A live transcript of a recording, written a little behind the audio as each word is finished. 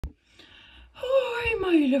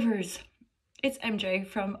my lovers, it's MJ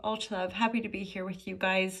from Ultra Love. Happy to be here with you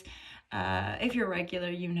guys. If you're regular,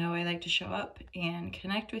 you know I like to show up and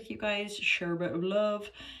connect with you guys, share a bit of love,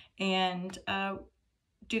 and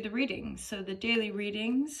do the readings. So the daily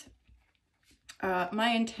readings,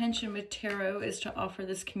 my intention with tarot is to offer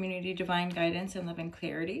this community divine guidance and love and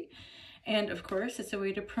clarity. And of course, it's a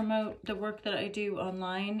way to promote the work that I do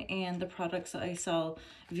online and the products that I sell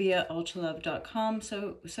via ultralove.com.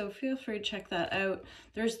 So feel free to check that out.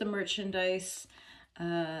 There's the merchandise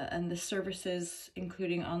and the services,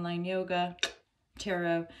 including online yoga,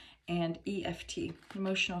 tarot, and EFT,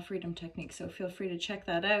 emotional freedom technique. So feel free to check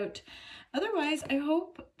that out. Otherwise, I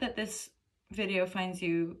hope that this video finds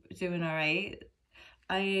you doing all right.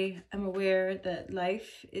 I am aware that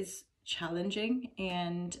life is challenging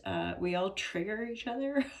and we all trigger each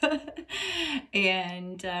other.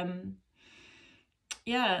 And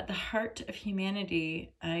yeah, the heart of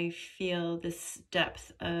humanity, I feel this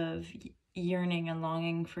depth of yearning and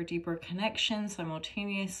longing for deeper connection,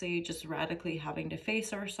 simultaneously just radically having to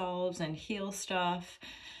face ourselves and heal stuff.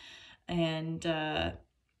 And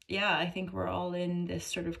yeah, I think we're all in this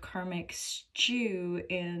sort of karmic stew,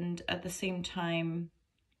 and at the same time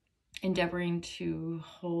endeavoring to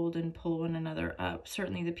hold and pull one another up.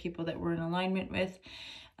 Certainly the people that we're in alignment with,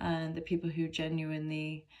 and the people who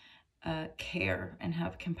genuinely care and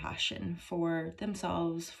have compassion for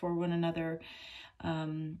themselves, for one another,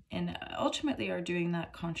 and ultimately are doing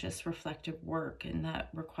that conscious reflective work. And that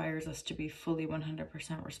requires us to be fully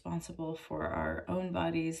 100% responsible for our own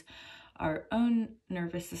bodies, our own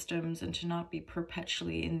nervous systems, and to not be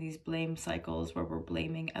perpetually in these blame cycles where we're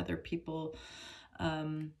blaming other people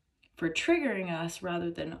for triggering us, rather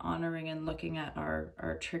than honoring and looking at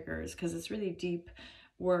our triggers, because it's really deep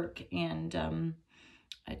work. And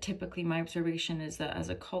typically my observation is that as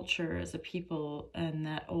a culture, as a people, and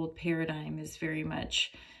that old paradigm is very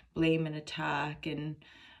much blame and attack, and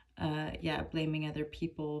yeah, blaming other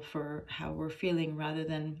people for how we're feeling, rather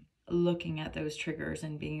than looking at those triggers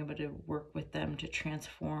and being able to work with them to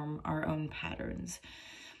transform our own patterns.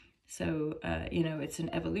 So, you know, it's an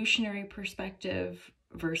evolutionary perspective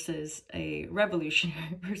versus a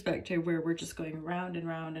revolutionary perspective, where we're just going round and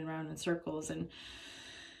round and round in circles. And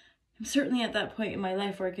I'm certainly at that point in my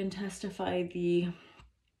life where I can testify the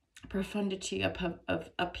profundity of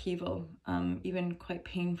upheaval, even quite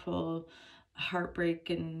painful heartbreak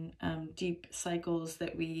and deep cycles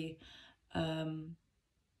that we,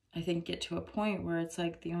 I think, get to a point where it's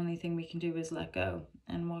like the only thing we can do is let go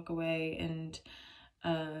and walk away and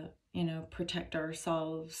you know, protect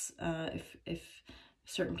ourselves if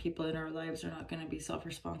certain people in our lives are not going to be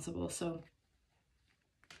self-responsible. So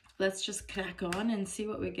let's just crack on and see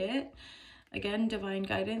what we get. Again, divine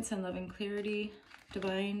guidance and love and clarity.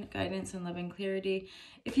 Divine guidance and love and clarity.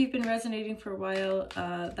 If you've been resonating for a while,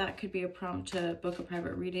 that could be a prompt to book a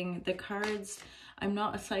private reading. The cards, I'm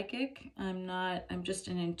not a psychic. I'm just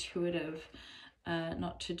an intuitive.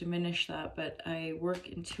 Not to diminish that, but I work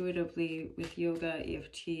intuitively with yoga,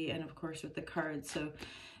 EFT, and of course with the cards. So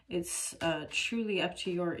it's truly up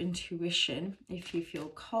to your intuition if you feel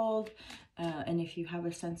called, and if you have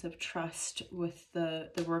a sense of trust with the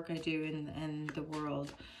work I do in the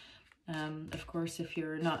world. Of course, if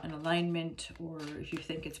you're not in alignment, or if you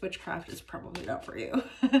think it's witchcraft, it's probably not for you.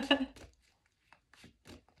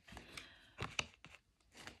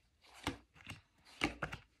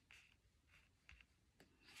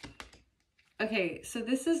 Okay, so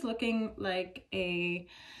this is looking like a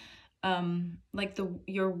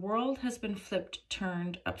your world has been flipped,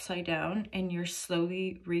 turned upside down, and you're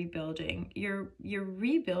slowly rebuilding. You're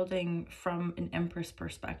rebuilding from an Empress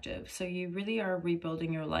perspective. So you really are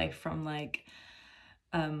rebuilding your life from like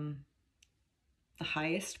the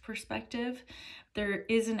highest perspective. There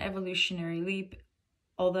is an evolutionary leap.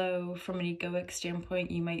 Although from an egoic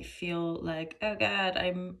standpoint, you might feel like, oh God,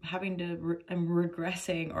 I'm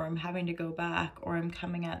regressing, or I'm having to go back, or I'm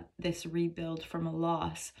coming at this rebuild from a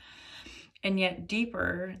loss. And yet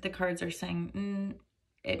deeper, the cards are saying,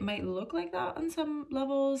 it might look like that on some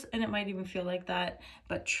levels, and it might even feel like that,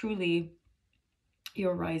 but truly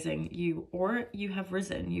you're rising, you have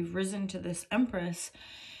risen. You've risen to this Empress,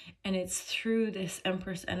 and it's through this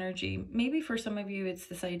Empress energy. Maybe for some of you, it's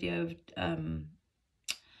this idea of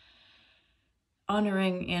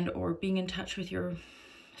honoring and or being in touch with your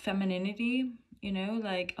femininity, you know,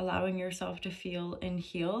 like allowing yourself to feel and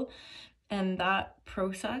heal. And that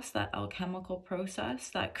process, that alchemical process,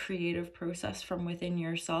 that creative process from within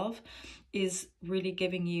yourself is really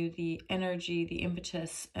giving you the energy, the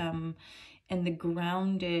impetus, and the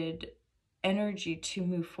grounded energy to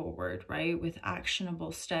move forward, right? With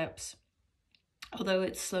actionable steps although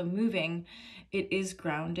it's slow moving, it is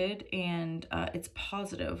grounded, and it's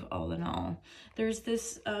positive all in all. There's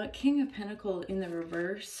this King of Pentacles in the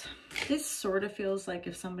reverse. This sort of feels like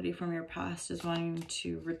if somebody from your past is wanting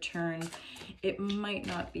to return, it might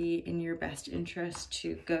not be in your best interest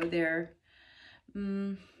to go there.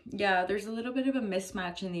 Yeah, there's a little bit of a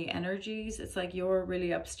mismatch in the energies. It's like you're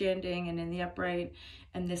really upstanding and in the upright,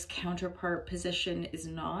 and this counterpart position is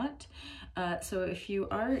not. So if you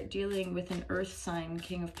are dealing with an earth sign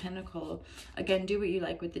King of Pentacles, again, do what you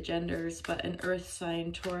like with the genders, but an earth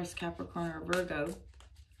sign, Taurus, Capricorn, or Virgo,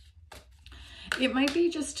 it might be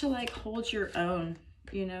just to like hold your own,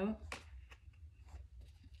 you know?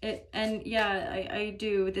 And yeah, I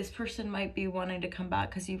do. This person might be wanting to come back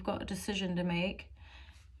because you've got a decision to make.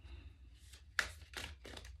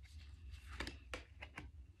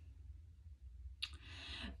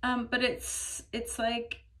 But it's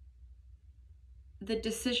like the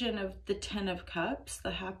decision of the Ten of Cups,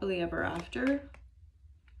 the happily ever after.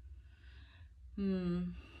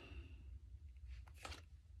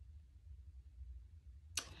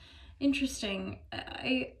 Interesting.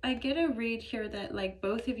 I get a read here that like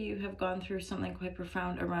both of you have gone through something quite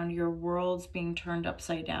profound around your worlds being turned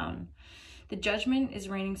upside down. The Judgment is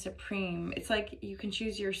reigning supreme. It's like you can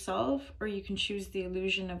choose yourself, or you can choose the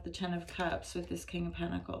illusion of the Ten of Cups with this King of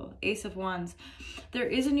Pentacles. Ace of Wands. There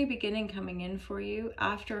is a new beginning coming in for you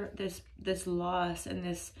after this loss, and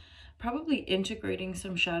this probably integrating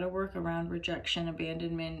some shadow work around rejection,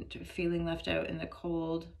 abandonment, feeling left out in the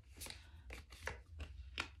cold.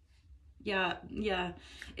 Yeah.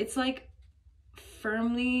 It's like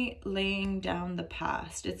firmly laying down the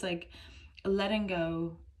past. It's like letting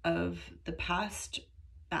go of the past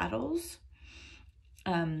battles.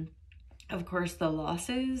 Of course, the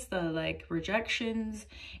losses, the like rejections,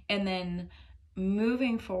 and then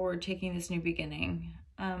moving forward, taking this new beginning.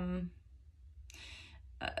 I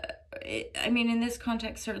mean, in this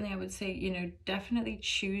context, certainly I would say, you know, definitely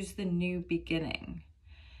choose the new beginning.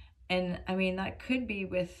 And I mean, that could be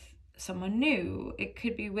with someone new. It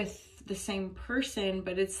could be with the same person,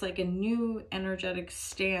 but it's like a new energetic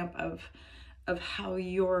stamp of how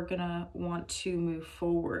you're gonna want to move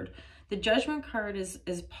forward. The Judgment card is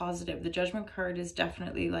positive. The Judgment card is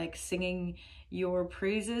definitely like singing your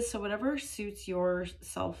praises. So whatever suits your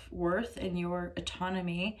self-worth and your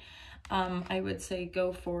autonomy, I would say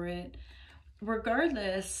go for it.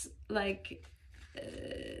 Regardless, like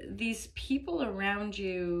these people around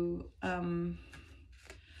you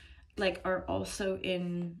like are also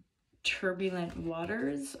in turbulent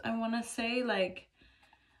waters, I want to say. Like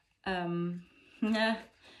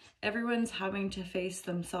everyone's having to face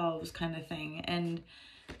themselves kind of thing. And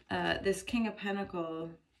this King of Pentacles,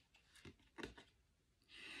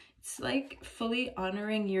 it's like fully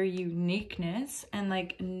honoring your uniqueness and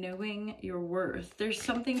like knowing your worth. There's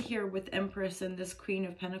something here with Empress and this Queen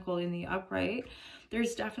of Pentacles in the upright.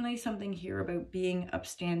 There's definitely something here about being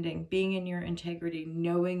upstanding, being in your integrity,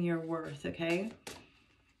 knowing your worth, okay?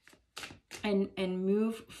 And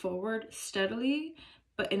move forward steadily,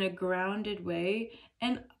 but in a grounded way.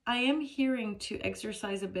 And I am hearing to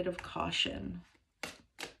exercise a bit of caution.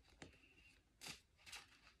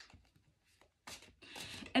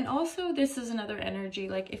 And also, this is another energy,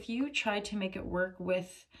 like if you try to make it work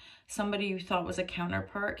with somebody you thought was a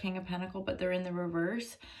counterpart, King of Pentacles, but they're in the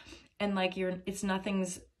reverse, and like it's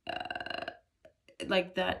nothing's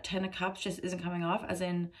like that Ten of Cups just isn't coming off, as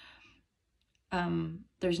in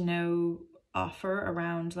there's no offer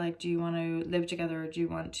around like, do you want to live together, or do you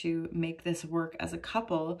want to make this work as a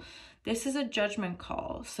couple? This is a judgment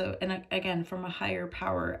call. So, and again, from a higher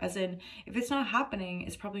power, as in if it's not happening,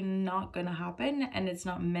 it's probably not going to happen, and it's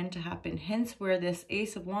not meant to happen. Hence where this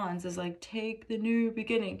Ace of Wands is like, take the new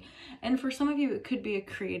beginning. And for some of you, it could be a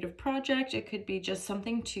creative project. It could be just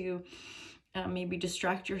something to maybe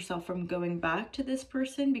distract yourself from going back to this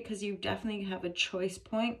person, because you definitely have a choice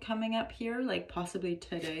point coming up here, like possibly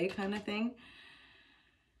today kind of thing.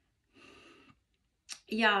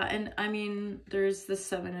 Yeah, and I mean, there's the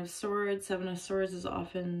Seven of Swords. Seven of Swords is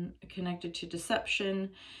often connected to deception.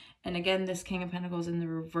 And again, this King of Pentacles in the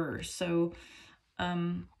reverse. So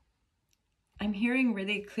I'm hearing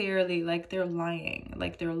really clearly like they're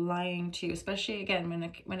lying to you, especially again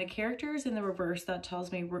when a character is in the reverse. That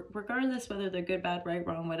tells me regardless whether they're good, bad, right,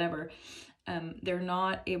 wrong, whatever, they're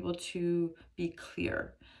not able to be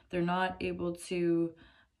clear. They're not able to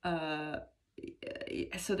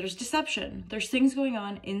so there's deception. There's things going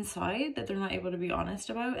on inside that they're not able to be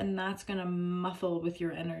honest about, and that's gonna muffle with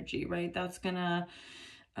your energy, right? That's gonna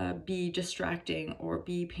be distracting or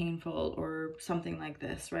be painful or something like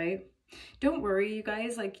this, right? Don't worry, you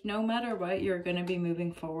guys, like no matter what, you're going to be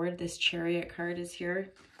moving forward. This Chariot card is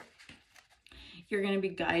here. You're going to be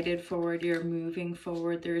guided forward. You're moving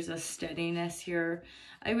forward. There's a steadiness here.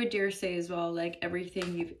 I would dare say as well, like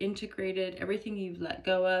everything you've integrated, everything you've let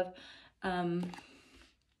go of.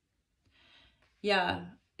 Yeah,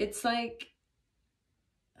 it's like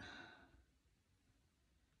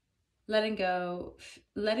letting go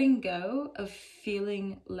of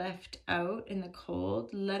feeling left out in the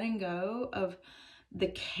cold, letting go of the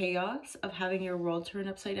chaos of having your world turn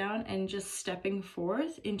upside down, and just stepping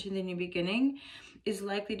forth into the new beginning is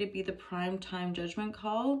likely to be the prime time judgment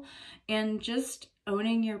call, and just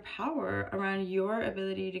owning your power around your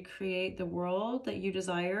ability to create the world that you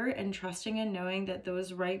desire, and trusting and knowing that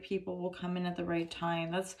those right people will come in at the right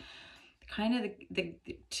time. That's kind of the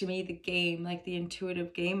to me, the game, like the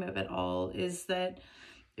intuitive game of it all, is that,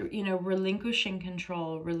 you know, relinquishing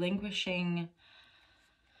control, relinquishing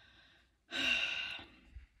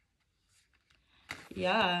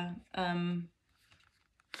yeah,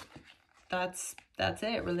 that's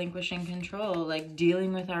it, relinquishing control, like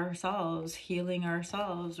dealing with ourselves, healing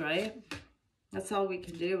ourselves, right? That's all we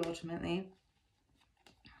can do ultimately.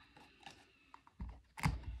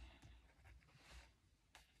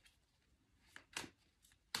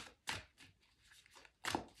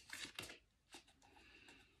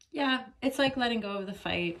 Yeah, it's like letting go of the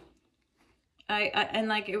fight.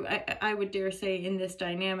 I would dare say in this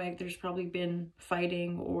dynamic, there's probably been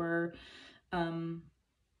fighting, or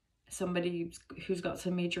somebody who's got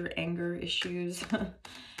some major anger issues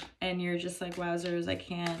and you're just like, wowzers, I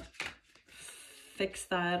can't fix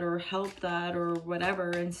that or help that or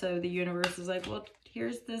whatever. And so the universe is like, well,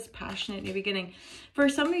 here's this passionate new beginning. For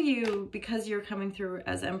some of you, because you're coming through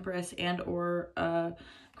as Empress and or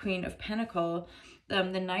Queen of Pentacle,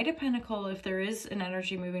 the Knight of Pentacle, if there is an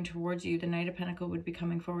energy moving towards you, the Knight of Pentacle would be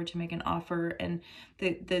coming forward to make an offer. And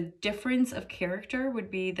the difference of character would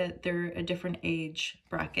be that they're a different age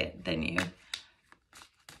bracket than you.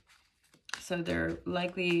 So they're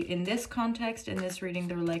likely, in this context, in this reading,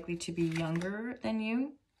 they're likely to be younger than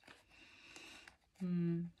you.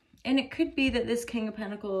 And it could be that this King of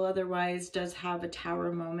Pentacles otherwise does have a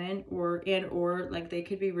Tower moment, or like they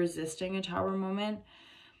could be resisting a Tower moment.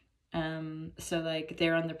 So like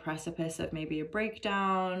they're on the precipice of maybe a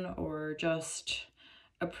breakdown, or just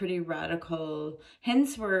a pretty radical,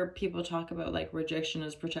 hence where people talk about like rejection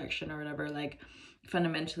as protection or whatever. Like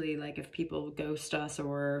fundamentally, like if people ghost us,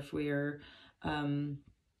 or if we're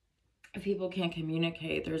if people can't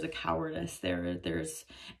communicate, there's a cowardice there.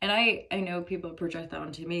 And I know people project that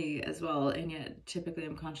onto me as well, and yet typically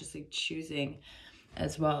I'm consciously choosing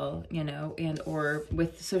as well, you know. And or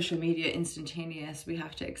with social media instantaneous, we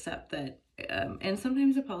have to accept that, and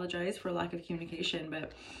sometimes apologize for lack of communication,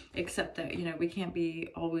 but accept that, you know, we can't be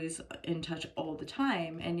always in touch all the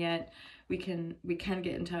time, and yet we can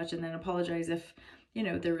get in touch and then apologize if, you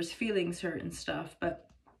know, there was feelings hurt and stuff. But,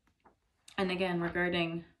 and again,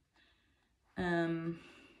 regarding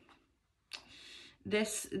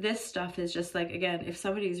this stuff is just like, again, if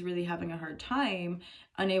somebody's really having a hard time,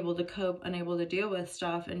 unable to cope, unable to deal with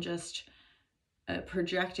stuff, and just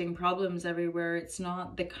projecting problems everywhere, it's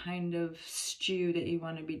not the kind of stew that you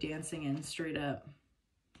want to be dancing in, straight up.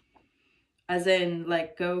 As in,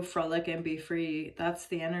 like, go frolic and be free. That's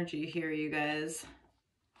the energy here, you guys.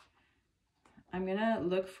 I'm gonna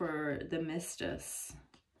look for the Mistus,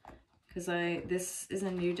 because this is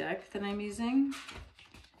a new deck that I'm using.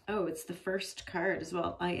 Oh, it's the first card as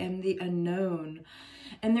well. I am the unknown.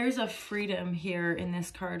 And there's a freedom here in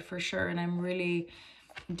this card for sure. And I'm really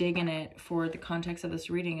digging it for the context of this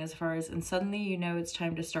reading, as far as, and suddenly you know it's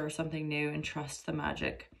time to start something new and trust the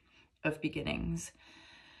magic of beginnings.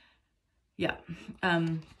 Yeah.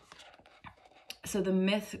 So the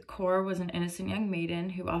myth Core was an innocent young maiden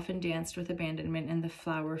who often danced with abandonment in the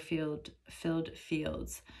flower-filled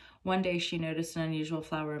fields. One day she noticed an unusual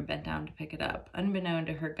flower and bent down to pick it up. Unbeknown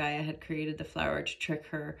to her, Gaia had created the flower to trick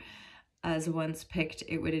her, as once picked,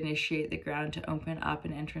 it would initiate the ground to open up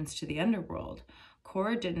an entrance to the underworld.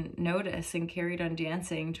 Core didn't notice and carried on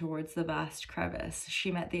dancing towards the vast crevice.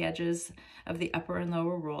 She met the edges of the upper and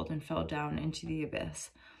lower world and fell down into the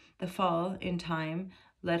abyss. The fall, in time,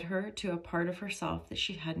 led her to a part of herself that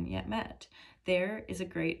she hadn't yet met. There is a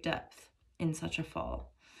great depth in such a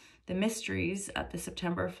fall. The mysteries at the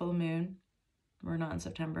September full moon, we're not in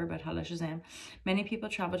September, but Hala Shazam, many people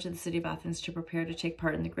travel to the city of Athens to prepare to take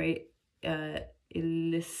part in the great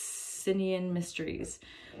Eleusinian mysteries.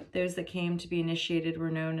 Those that came to be initiated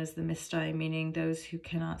were known as the Mysti, meaning those who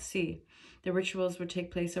cannot see. The rituals would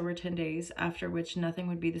take place over 10 days, after which nothing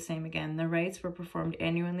would be the same again. The rites were performed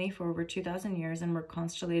annually for over 2,000 years and were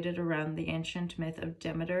constellated around the ancient myth of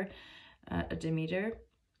Demeter. I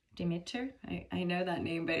know that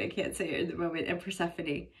name, but I can't say it at the moment, and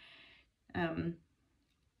Persephone.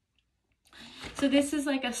 So this is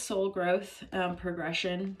like a soul growth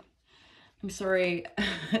progression. I'm sorry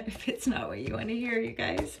if it's not what you want to hear, you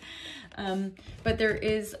guys. But there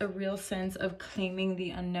is a real sense of claiming the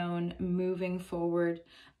unknown, moving forward.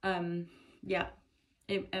 Yeah,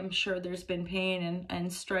 I'm sure there's been pain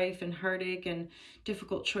and strife and heartache and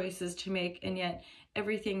difficult choices to make. And yet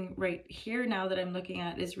everything right here now that I'm looking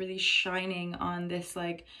at is really shining on this,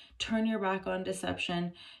 like, turn your back on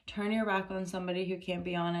deception, turn your back on somebody who can't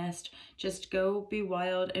be honest, just go be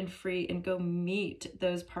wild and free and go meet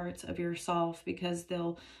those parts of yourself, because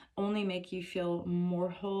they'll only make you feel more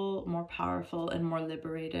whole, more powerful, and more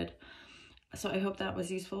liberated. So I hope that was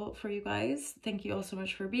useful for you guys. Thank you all so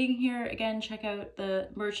much for being here. Again, check out the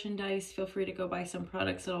merchandise. Feel free to go buy some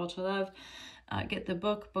products at All to Love. Get the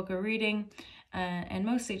book a reading, and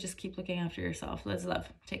mostly just keep looking after yourself. Liz love.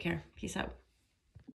 Take care. Peace out.